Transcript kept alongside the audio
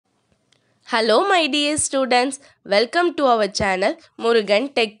Hello my dear students, welcome to our channel Murugan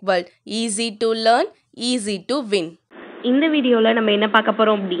Tech World. Easy to learn, easy to win. இந்த வீடியோவில் நம்ம என்ன பார்க்க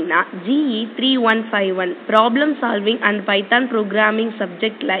போகிறோம் அப்படின்னா GE3151 problem solving and Python programming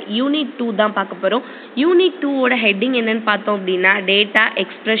சப்ஜெக்டில் யூனிட் 2 தான் பார்க்க போகிறோம். யூனிட் 2ஓட ஹெட்டிங் என்னன்னு பார்த்தோம் அப்படின்னா data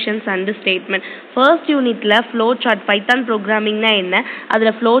expressions and statement. First யூனிட்டில் ஃப்ளோ சார்ட், பைத்தான் ப்ரோக்ராமிங்னா என்ன,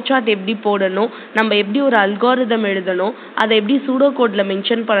 அதில் ஃப்ளோ சார்ட் எப்படி போடணும், நம்ம எப்படி ஒரு அல்காரிதம் எழுதணும், அதை எப்படி சூடோ கோடில்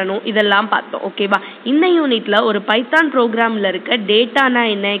மென்ஷன் பண்ணணும், இதெல்லாம் பார்த்தோம். ஓகேவா? இந்த யூனிட்டில் ஒரு பைத்தான் ப்ரோக்ராமில் இருக்க டேட்டானா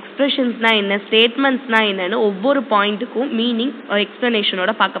என்ன, எக்ஸ்பிரஷன்ஸ்னா என்ன, ஸ்டேட்மெண்ட்ஸ்னா என்னன்னு ஒவ்வொரு பாயிண்ட்டுக்கும் மீனிங்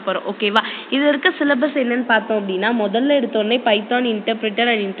எக்ஸ்பிளனேஷனோட பார்க்க போறோம். ஓகேவா? இது இருக்க சிலபஸ் என்னன்னு பார்த்தோம் அப்படின்னா முதல்ல எடுத்தோடனே Python interpreter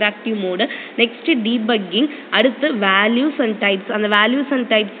and interactive mode, next debugging, அடுத்து வேல்யூஸ் அண்ட் டைப்ஸ். அந்த values and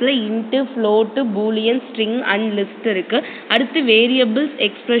டைப்ஸ்ல int, float, Boolean, string and list இருக்கு. அடுத்து variables,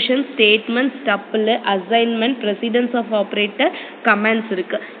 expression, statement, tuple, assignment, presidents of operator, comments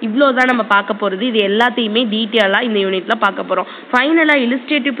இருக்கு. இவ்வளோதான் நம்ம பார்க்க போறது. இது எல்லாத்தையுமே டீட்டெயிலாக இந்த யூனிட்ல பார்க்க போறோம். ஃபைனலா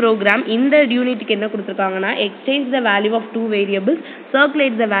இல்லஸ்ட்ரேட்டிவ் ப்ரோக்ராம் இந்த யூனிட்டுக்கு என்ன கொடுத்துருக்காங்கன்னா exchange the value of 2 variables,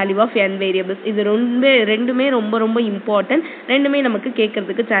 circulate the value of n variables. இது ரெண்டுமே ரொம்ப இம்பார்ட்டன்ட். ரெண்டுமே நமக்கு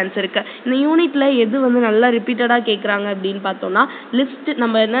கேட்கறதுக்கு சான்ஸ் இருக்கு. இந்த யூனிட்ல எது நல்லா ரிப்பீட்டடா கேட்கறாங்க அப்படின்னு பார்த்தோம்னா லிஸ்ட்,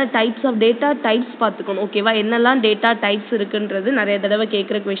 நம்ம என்ன டைப்ஸ் ஆஃப் டேட்டா டைப்ஸ் பார்த்துக்கணும். ஓகேவா? என்னெல்லாம் டேட்டா டைப்ஸ் இருக்குன்றது நிறைய தடவை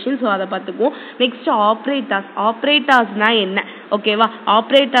கேட்குற கொஸ்டின். ஸோ அதை பார்த்துக்குவோம். நெக்ஸ்ட் ஆப்ரேட்டர்ஸ்னா என்ன, ஓகேவா?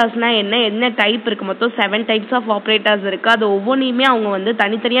 ஆப்ரேட்டர்ஸ்னா என்ன டைப் இருக்கு, மொத்தம் 7 டைப்ஸ் ஆஃப் ஆப்ரேட்டர்ஸ் இருக்கு. அது ஒவ்வொன்றையுமே அவங்க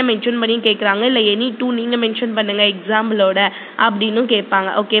தனித்தனியாக மென்ஷன் பண்ணி கேட்குறாங்க. இல்லை எனி 2 நீங்க மென்ஷன் பண்ணுங்க எக்ஸாம்பிளோட அப்படின்னு கேட்பாங்க.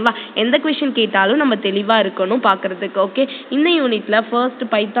 ஓகேவா? எந்த கொஸ்டின் கேட்டாலும் நம்ம தெளிவா இருக்கணும் பார்க்கறதுக்கு. ஓகே, இந்த யூனிட்ல ஃபர்ஸ்ட்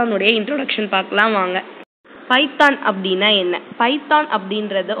பைத்தானுடைய இன்ட்ரோடக்ஷன் பார்க்கலாம் வாங்க. பைத்தான் அப்படின்னா என்ன? பைத்தான்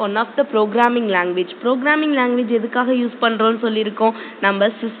அப்படின்றது one of the programming language. Programming language எதுக்காக யூஸ் பண்ணுறோன்னு சொல்லியிருக்கோம். நம்ம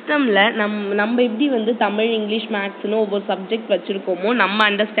சிஸ்டமில் நம்ம எப்படி தமிழ், இங்கிலீஷ், மேக்ஸ்னு ஒவ்வொரு சப்ஜெக்ட் வச்சுருக்கோமோ நம்ம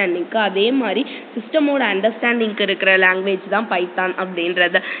அண்டர்ஸ்டாண்டிங்க்கு, அதே மாதிரி சிஸ்டமோட அண்டர்ஸ்டாண்டிங்க்கு இருக்கிற லாங்குவேஜ் தான் பைத்தான்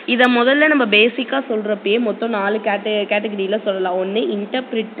அப்படின்றது. இதை முதல்ல நம்ம பேசிக்காக சொல்கிறப்பயே மொத்தம் 4 கேட்டகரியில் சொல்லலாம். ஒன்று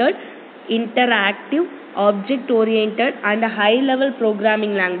interpreted, interactive, object oriented and high level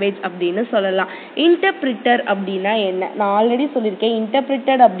programming language அப்படின்னு சொல்லலாம். இன்டர்பிரிட்டர் அப்படின்னா என்ன? நான் ஆல்ரெடி சொல்லியிருக்கேன்.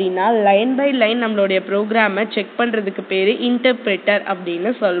 இன்டர்பிரிட்டட் அப்படின்னா லைன் பை லைன் நம்மளுடைய ப்ரோக்ராமை செக் பண்ணுறதுக்கு பேர் இன்டர்பிரிட்டர்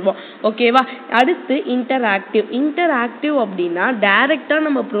அப்படின்னு சொல்வோம். ஓகேவா? அடுத்து இன்டராக்டிவ் அப்படின்னா டைரெக்டாக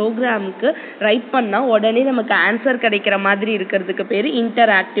நம்ம ப்ரோக்ராமுக்கு ரைட் பண்ணால் உடனே நமக்கு ஆன்சர் கிடைக்கிற மாதிரி இருக்கிறதுக்கு பேர்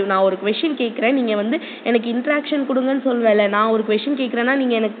இன்டராக்டிவ். நான் ஒரு கொஷின் கேட்குறேன், நீங்கள் எனக்கு இன்ட்ராக்ஷன் கொடுங்கன்னு சொல்வேல. நான் ஒரு கொஷின் கேட்குறேன்னா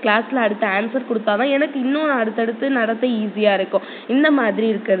நீங்கள் எனக்கு கிளாஸில் அடுத்த ஆன்சர் கொடுத்தாதான் எனக்கு இன்னும் அடுத்தடுத்து நடத்த ஈஸியாக இருக்கும். இந்த மாதிரி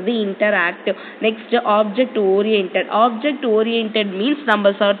இருக்கிறது interactive. Next object oriented means நம்ம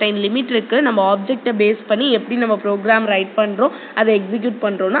சர்டைன் லிமிட் இருக்கு, நம்ம ஆப்ஜெக்டை பேஸ் பண்ணி எப்படி நம்ம ப்ரோக்ராம் ரைட் பண்ணுறோம், அதை எக்ஸிக்யூட்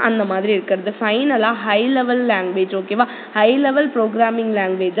பண்ணுறோம்னா அந்த மாதிரி இருக்கிறது. ஃபைனலாக ஹை லெவல் லாங்குவேஜ். ஓகேவா? ஹை லெவல் ப்ரோக்ராமிங்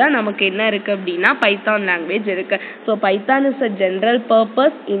லாங்குவேஜாக நமக்கு என்ன இருக்குது அப்படின்னா பைத்தான் லாங்குவேஜ் இருக்குது. So Python is a general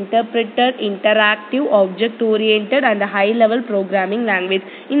purpose, interpreted, interactive, object oriented and high level programming language.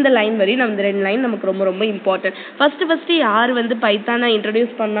 இந்த லைன் வரை நம்ம 2 லைன் நமக்கு ரொம்ப இம்பார்ட்டன்ட். ஃபர்ஸ்ட் யார் பைத்தானை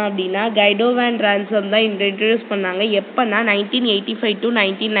இன்ட்ரடியூஸ் பண்ணா அப்படின்னா கைடோ வேன் ரான்சம் தான் இன்ட்ரடியூஸ் பண்ணாங்க. எப்பன்னா 1985 to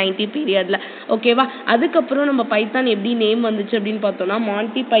 1990 பீரியட்ல. ஓகேவா? அதுக்கப்புறம் நம்ம பைத்தான் எப்படி நேம் வந்துச்சு அப்படின்னு பார்த்தோம்னா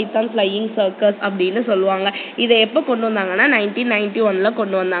மான்டி பைத்தான் ஃப்ளையிங் சர்க்கஸ் அப்படின்னு சொல்லுவாங்க. இதை எப்போ கொண்டு வந்தாங்கன்னா 1991ல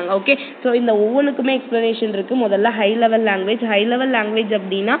கொண்டு வந்தாங்க. ஓகே, ஸோ இந்த ஒவ்வொன்றுக்குமே எக்ஸ்பிளனேஷன் இருக்கு. முதல்ல ஹை லெவல் லாங்குவேஜ்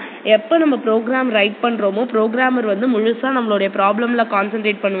அப்படின்னா எப்போ நம்ம ப்ரோக்ராம் ரைட் பண்றோமோ ப்ரோக்ராமர் முழுசா நம்மளுடைய ப்ராப்ளம்ல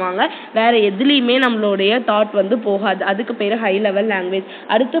கான்சென்ட்ரேட் பண்ணுவாங்க, வேற எதுலையுமே நம்மளுடைய தாட் போகாது. அதுக்கு பேரு ஹை லெவல் லாங்குவேஜ்.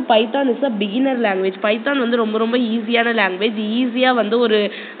 அடுத்து Python is a beginner language. Python ரொம்ப ஈஸியான லாங்குவேஜ். ஈஸியா ஒரு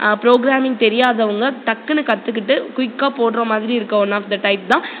ப்ரோக்ராமிங் தெரியாதவங்க டக்குன்னு கத்துக்கிட்டு குயிக்கா போடுற மாதிரி இருக்க ஒன் ஆஃப் த டைப்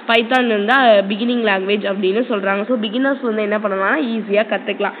தான் பைத்தான் பிகினிங் லாங்குவேஜ் அப்படின்னு சொல்றாங்க. ஸோ பிகினர்ஸ் என்ன பண்ணலாம்னா ஈஸியா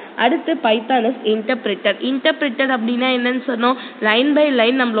கத்துக்கலாம். அடுத்து பைத்தான் இஸ் இன்டர்பிரிட்டட் அப்படின்னா என்னன்னு சொன்னோம், லைன் பை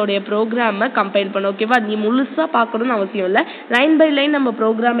லைன் நம்மளுடைய ப்ரோக்ராமை கம்பைல் பண்ணும். ஓகேவா? நீ முழுசா பார்க்கணும்னு அவசியம் இல்லை, லைன் பை லைன் நம்ம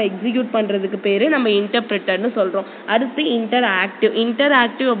ப்ரோக்ராமை எக்ஸிக்யூட் பண்றதுக்கு பேரு நம்ம இன்டர்பிரிட்டர்னு சொல்றோம். அடுத்து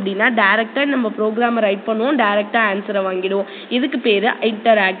இன்டராக்டிவ் அப்படின்னா டைரக்டா நம்ம ப்ரோக்ராமை ரைட் பண்ணுவோம், டைரக்டா ஆன்சரை வாங்கிடுவோம். இதுக்கு பேரு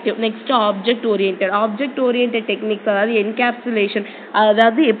interactive. Next object oriented techniques, அதாவது என்கேப்சுலேஷன்.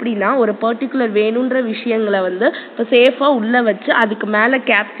 அதாவது எப்படின்னா ஒரு பர்டிகுலர் வேணுன்ற விஷயங்களை இப்போ சேஃபா உள்ள வச்சு அதுக்கு மேல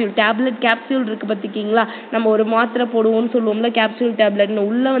டேப்லெட் கேப்சூல் இருக்கு பார்த்திருக்கீங்களா? நம்ம ஒரு மாத்திரை போடுவோம்னு சொல்லுவோம்ல, கேப்சூல் டேப்லெட்னு.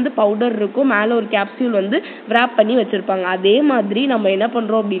 உள்ள பவுடர் இருக்கும், மேல ஒரு கேப்சூல் wrap பண்ணி வச்சிருப்பாங்க. அதே மாதிரி நம்ம என்ன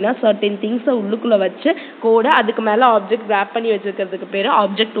பண்றோம் அப்படின்னா சர்டன் திங்ஸை உள்ளுக்குள்ள வச்சு கோட அதுக்கு மேல ஆப்ஜெக்ட் wrap பண்ணி வச்சிருக்கிறதுக்கு பேரு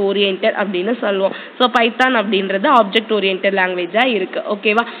ஆப்ஜெக்ட் ஓரியன்டட் அப்படின்னு சொல்லுவோம். ஸோ பைத்தான் அப்படின்றது ஆப்ஜெக்ட் ஓரியன்டட் லாங்குவேஜா இருக்கு.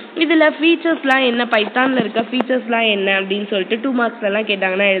 ஓகேவா? இதுல ஃபீச்சர்ஸ்லாம் என்ன, பைத்தான்ல இருக்க ஃபீச்சர்ஸ்லாம் என்ன அப்படின்னு சொல்லிட்டு 2 மார்க்ஸ் எல்லாம்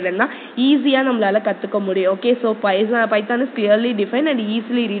கேட்டாங்கன்னா எழுதுனா ஈஸியா நம்மளால கத்துக்க முடியும். Okay, so Python is clearly define and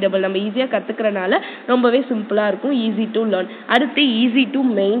easily readable, நம்ம ஈஸியாக கற்றுக்கிறனால ரொம்பவே சிம்பிளாக இருக்கும், ஈஸி டு லேர்ன். அடுத்து ஈஸி டு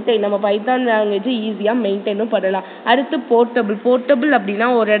மெயின்டைன், நம்ம பைத்தான் லாங்குவேஜ் ஈஸியாக மெயின்டைனும் பண்ணலாம். அடுத்து போர்ட்டபிள் அப்படின்னா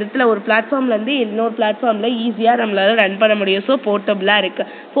ஒரு இடத்துல ஒரு பிளாட்ஃபார்ம்லேருந்து இன்னொரு பிளாட்ஃபார்மில் ஈஸியாக நம்மளால ரன் பண்ண முடியும். ஸோ போர்ட்டபிளாக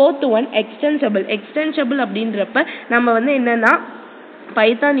இருக்குது. ஃபோர்த் ஒன் எக்ஸ்டென்ஷபிள் அப்படின்றப்ப நம்ம வந்து என்னென்னா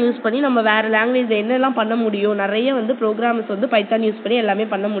பைத்தான் யூஸ் பண்ணி நம்ம வேறு லாங்குவேஜ் என்னெல்லாம் பண்ண முடியும், நிறைய வந்து ப்ரோக்ராம்ஸ் வந்து பைத்தான் யூஸ் பண்ணி எல்லாமே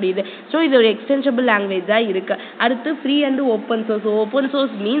பண்ண முடியுது. ஸோ இது ஒரு எக்ஸ்டென்ஷபிள் லாங்குவேஜாக இருக்குது. அடுத்து free and open source. Open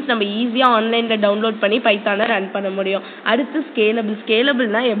source means நம்ம ஈஸியாக ஆன்லைனில் டவுன்லோட் பண்ணி பைத்தானை ரன் பண்ண முடியும். அடுத்து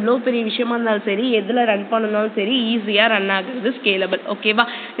ஸ்கேலபிள்னால் எவ்வளோ பெரிய விஷயமா இருந்தாலும் சரி, எதில் ரன் பண்ணனாலும் சரி ஈஸியாக ரன் ஆகுறது ஸ்கேலபிள். ஓகேவா?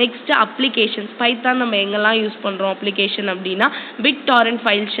 Next applications. பைத்தான் நம்ம எங்கெல்லாம் யூஸ் பண்ணுறோம் அப்ளிகேஷன் அப்படின்னா பிட் டாரண்ட்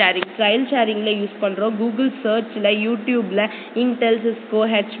ஃபைல் ஷேரிங்கில் யூஸ் பண்ணுறோம். கூகுள் சர்ச்சில், யூடியூப்பில், Intel,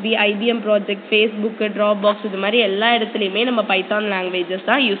 HP, IBM project, Facebook, ட்ராப்பாக்ஸ், இது மாதிரி எல்லா இடத்துலையுமே நம்ம பைத்தான் லாங்குவேஜஸ்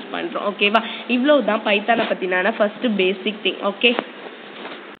தான் யூஸ் பண்ணுறோம். ஓகேவா? இவ்வளோ தான் பைத்தானை பற்றினான first basic thing. Okay,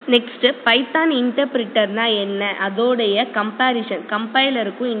 next Python இன்டர்பிரிட்டர்னா என்ன, அதோடைய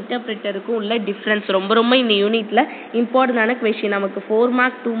கம்பைலருக்கும் இன்டர்பிரிட்டருக்கும் உள்ள டிஃப்ரென்ஸ் ரொம்ப இந்த யூனிட்டில் இம்பார்ட்டண்டான கொஷின். நமக்கு 4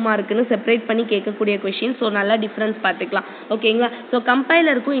 மார்க் 2 மார்க்குன்னு செப்பரேட் பண்ணி கேட்கக்கூடிய கொஷின். ஸோ நல்லா டிஃப்ரென்ஸ் பார்த்துக்கலாம். ஓகேங்களா? ஸோ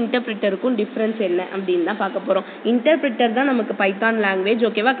கம்பைலருக்கும் இன்டர்பிரிட்டருக்கும் டிஃப்ரென்ஸ் என்ன அப்படின்னு தான் பார்க்க போகிறோம். இன்டர்பிரிட்டர் தான் நமக்கு பைத்தான் லாங்குவேஜ்.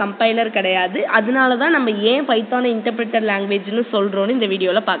 ஓகேவா? கம்பைலர் கிடையாது. அதனால தான் நம்ம ஏன் பைத்தானை இன்டர்பிரிட்டர் லாங்குவேஜ்னு சொல்கிறோன்னு இந்த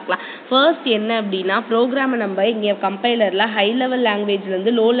வீடியோவில் பார்க்கலாம். ஃபர்ஸ்ட் என்ன அப்படின்னா, ப்ரோக்ராமை நம்ம இங்கே கம்பைலரில் high level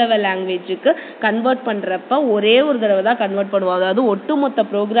லாங்குவேஜ்லேருந்து low level லாங்குவேஜுக்கு convert பண்ணுறப்ப ஒரே ஒரு தடவை தான் கன்வெர்ட் பண்ணுவோம். அதாவது ஒட்டுமொத்த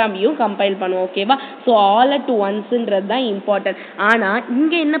ப்ரோக்ராமையும் கம்பைல் பண்ணுவோம். ஓகேவா? ஸோ ஆல் அட் ஒன்ஸுன்றது தான் இம்பார்ட்டன்ட். ஆனால்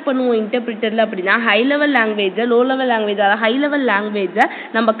இங்கே என்ன பண்ணுவோம் இன்டர்பிரிட்டரில் அப்படின்னா, ஹை லெவல் லாங்குவேஜை லோ லெவல் லாங்குவேஜ், அதாவது ஹை லெவல் லாங்குவேஜை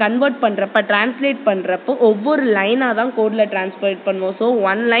நம்ம கன்வெர்ட் பண்ணுறப்ப டிரான்ஸ்லேட் பண்ணுறப்போ ஒவ்வொரு லைனாக தான் கோடில் டிரான்ஸ்லேட் பண்ணுவோம். So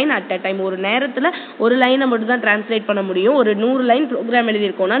 1 line at a time, ஒரு நேரத்தில் ஒரு லைனை மட்டும் தான் டிரான்ஸ்லேட் பண்ண முடியும். ஒரு 100 லைன் ப்ரோக்ராம்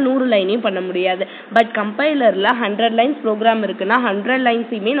எழுதியிருக்கோம்னா 100 லைனையும் பண்ண முடியாது. பட் கம்பைலரில் 100 லைன்ஸ் ப்ரோக்ராம் இருக்குன்னா 100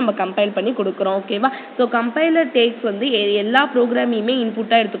 லைன்ஸையுமே நம்ம கம்பைல் பண்ணி கொடுக்குறோம். ஓகேவா? ஸோ கம்பைலர் டேக்ஸ் வந்து எல்லா ப்ரோக்ராமையுமே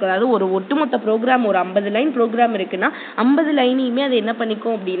இன்புட்டாக எடுத்துக்கும். அதாவது ஒரு ஒட்டுமொத்த ப்ரோக்ராம், ஒரு 50 லைன் ப்ரோக்ராம் இருக்குன்னா 50 லைனையுமே அது என்ன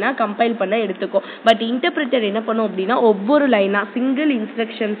பண்ணிக்கும் அப்படின்னா கம்பைல் பண்ண எடுத்துக்கும். பட் இன்டர்பிரிட்டர் என்ன பண்ணும் அப்படின்னா ஒவ்வொரு லைனாக சிங்கிள்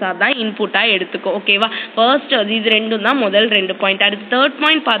இன்ஸ்ட்ரக்ஷன்ஸாக தான் இன்புட்டாக எடுத்துக்கும். ஓகேவா? ஃபர்ஸ்ட் இது ரெண்டும் தான் முதல் 2 பாயிண்ட். அடுத்து தேர்ட்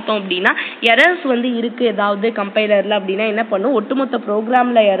பாயிண்ட் பார்த்தோம் அப்படின்னா, எரர்ஸ் வந்து இருக்குது ஏதாவது கம்பைலரில் அப்படின்னா என்ன பண்ணும், ஒட்டுமொத்த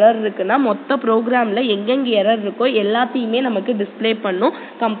ப்ரோக்ராமில் எரர் இருக்குன்னா மொத்த ப்ரோக்ராமில் எங்கெங்கே எரர் இருக்கோ எல்லாத்தையுமே நமக்கு டிஸ்பிளே பண்ணும்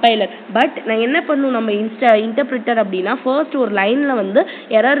கம்பைலர். பட் நான் என்ன பண்ணும் நம்ம இன்டர்பிரிட்டர் அப்படின்னா, ஃபர்ஸ்ட் ஒரு லைனில் வந்து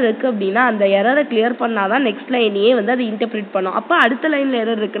எரர் இருக்குது அப்படின்னா அந்த எரரை கிளியர் பண்ணாதான் நெக்ஸ்ட் லைனையே வந்து அது இன்டர்பிரிட் பண்ணும். அப்போ அடுத்த லைனில்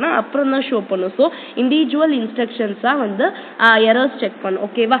எரர் இருக்குன்னா அப்புறம் தான் ஷோ பண்ணும். ஸோ இண்டிவிஜுவல் இன்ஸ்ட்ரக்ஷன்ஸாக வந்து எரர்ஸ் செக் பண்ணும்.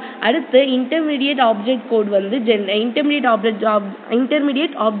 ஓகேவா? அடுத்து இன்டர்மீடியட் ஆப்ஜெக்ட் கோட் வந்து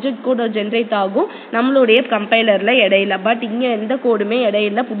இன்டர்மீடியட் ஆப்ஜெக்ட் கோட் ஜென்ரேட் ஆகும் நம்மளுடைய கம்பைலரில் இடையில. பட் இங்கே எந்த கோடுமே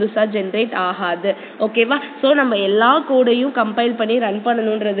இடையில புதுசாக ஜென்ரேட் ஆகாது. ஓகேவா? ஸோ நம்ம எல்லா கோடையும் கம்பைல் பண்ணி ரன்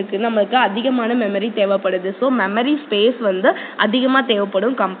பண்ணணுன்றதுக்கு நமக்கு அதிகமான மெமரி தேவைப்படுது. ஸோ மெமரி ஸ்பேஸ் வந்து அதிகமாக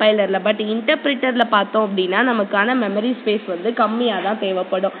தேவைப்படும் கம்பைலரில். பட் இன்டர்பிரிட்டரில் பார்த்தோம் அப்படின்னா நமக்கான மெமரி ஸ்பேஸ் வந்து கம்மியாக தான்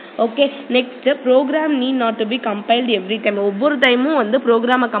தேவைப்படும். Okay, next program need not to be compiled every time. ஒவ்வொரு டைமும் வந்து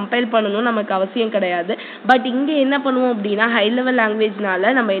ப்ரோக்ராமை கம்பைல் பண்ணணும் நமக்கு அவசியம் கிடையாது. பட் இங்கே என்ன பண்ணுவோம் அப்படின்னா, ஹை லெவல்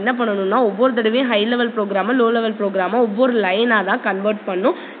லாங்குவேஜ்னால நம்ம என்ன பண்ணணும்னா ஒவ்வொரு தடவையும் ஹை லெவல் ப்ரோக்ராமை லோ லெவல் ப்ரோக்ராமை ஒவ்வொரு லைனாக தான் கன்வெர்ட்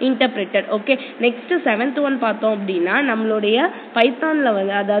பண்ணும் interpreter. Okay, next 7th one பார்த்தோம் அப்படின்னா, நம்மளுடைய பைத்தானில்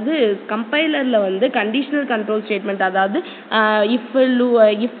வந்து அதாவது கம்பைலரில் வந்து கண்டிஷனல் கண்ட்ரோல் ஸ்டேட்மெண்ட், அதாவது இஃப்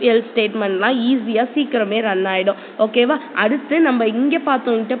எல் ஸ்டேட்மெண்ட்லாம் ஈஸியாக சீக்கிரமே ரன் ஆகிடும். ஓகேவா? அடுத்து நம்ம இங்கே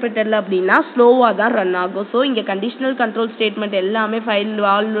பார்த்தோம் இன்டர்பிரிட்டரில் அப்படின்னா ஸ்லோவாக தான் ரன் ஆகும். ஸோ இங்கே கண்டிஷனல் கண்ட்ரோல் ஸ்டேட்மெண்ட் எல்லாமே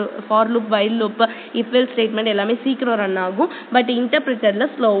for loop, while loop, if L statement எல்லாமே சீக்கிரம் ரன் ஆகும். பட்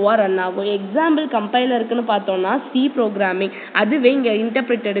இன்டர்பிரிட்டரில் ஸ்லோவாக ரன் ஆகும். எக்ஸாம்பிள் கம்பைலருக்குன்னு பார்த்தோம்னா சி ப்ரோக்ராமிங், அதுவே இங்கே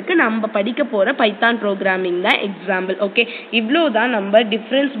இன்டர்பிரிட்டருக்கு நம்ம படிக்க போகிற பைத்தான் ப்ரோக்ராமிங் தான் எக்ஸாம்பிள். ஓகே, இவ்வளோ தான் நம்ம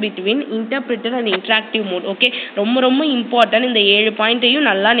difference between interpreter and interactive mode. Okay, ரொம்ப இம்பார்ட்டன்ட். இந்த 7 பாயிண்ட்டையும்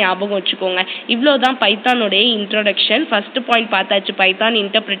நல்லா ஞாபகம் வச்சுக்கோங்க. இவ்வளோ தான் பைத்தானுடைய இன்ட்ரோடக்ஷன். ஃபர்ஸ்ட் பாயிண்ட் பார்த்தாச்சு, பைத்தான்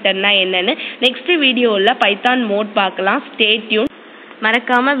இன்டர்பிரிட்டர்னா என்னன்னு. நெக்ஸ்ட் வீடியோவில் பைத்தான் மோட் பார்க்கலாம். Stay tune.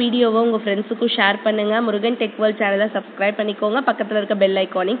 மறக்காமல் வீடியோவை உங்கள் ஃப்ரெண்ட்ஸுக்கும் ஷேர் பண்ணுங்கள். முருகன் டெக் வேர்ல்ட் சேனலை சப்ஸ்கிரைப் பண்ணிக்கோங்க. பக்கத்தில் இருக்க பெல்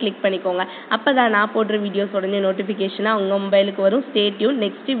ஐக்கானையும் கிளிக் பண்ணிக்கோங்க. அப்போ தான் நான் போடுற வீடியோஸ் உடனே நோட்டிஃபிகேஷனாக உங்கள் மொபைலுக்கு வரும். Stay tune.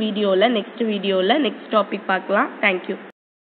 நெக்ஸ்ட் வீடியோவில் நெக்ஸ்ட் டாபிக் பார்க்கலாம். தேங்க்யூ.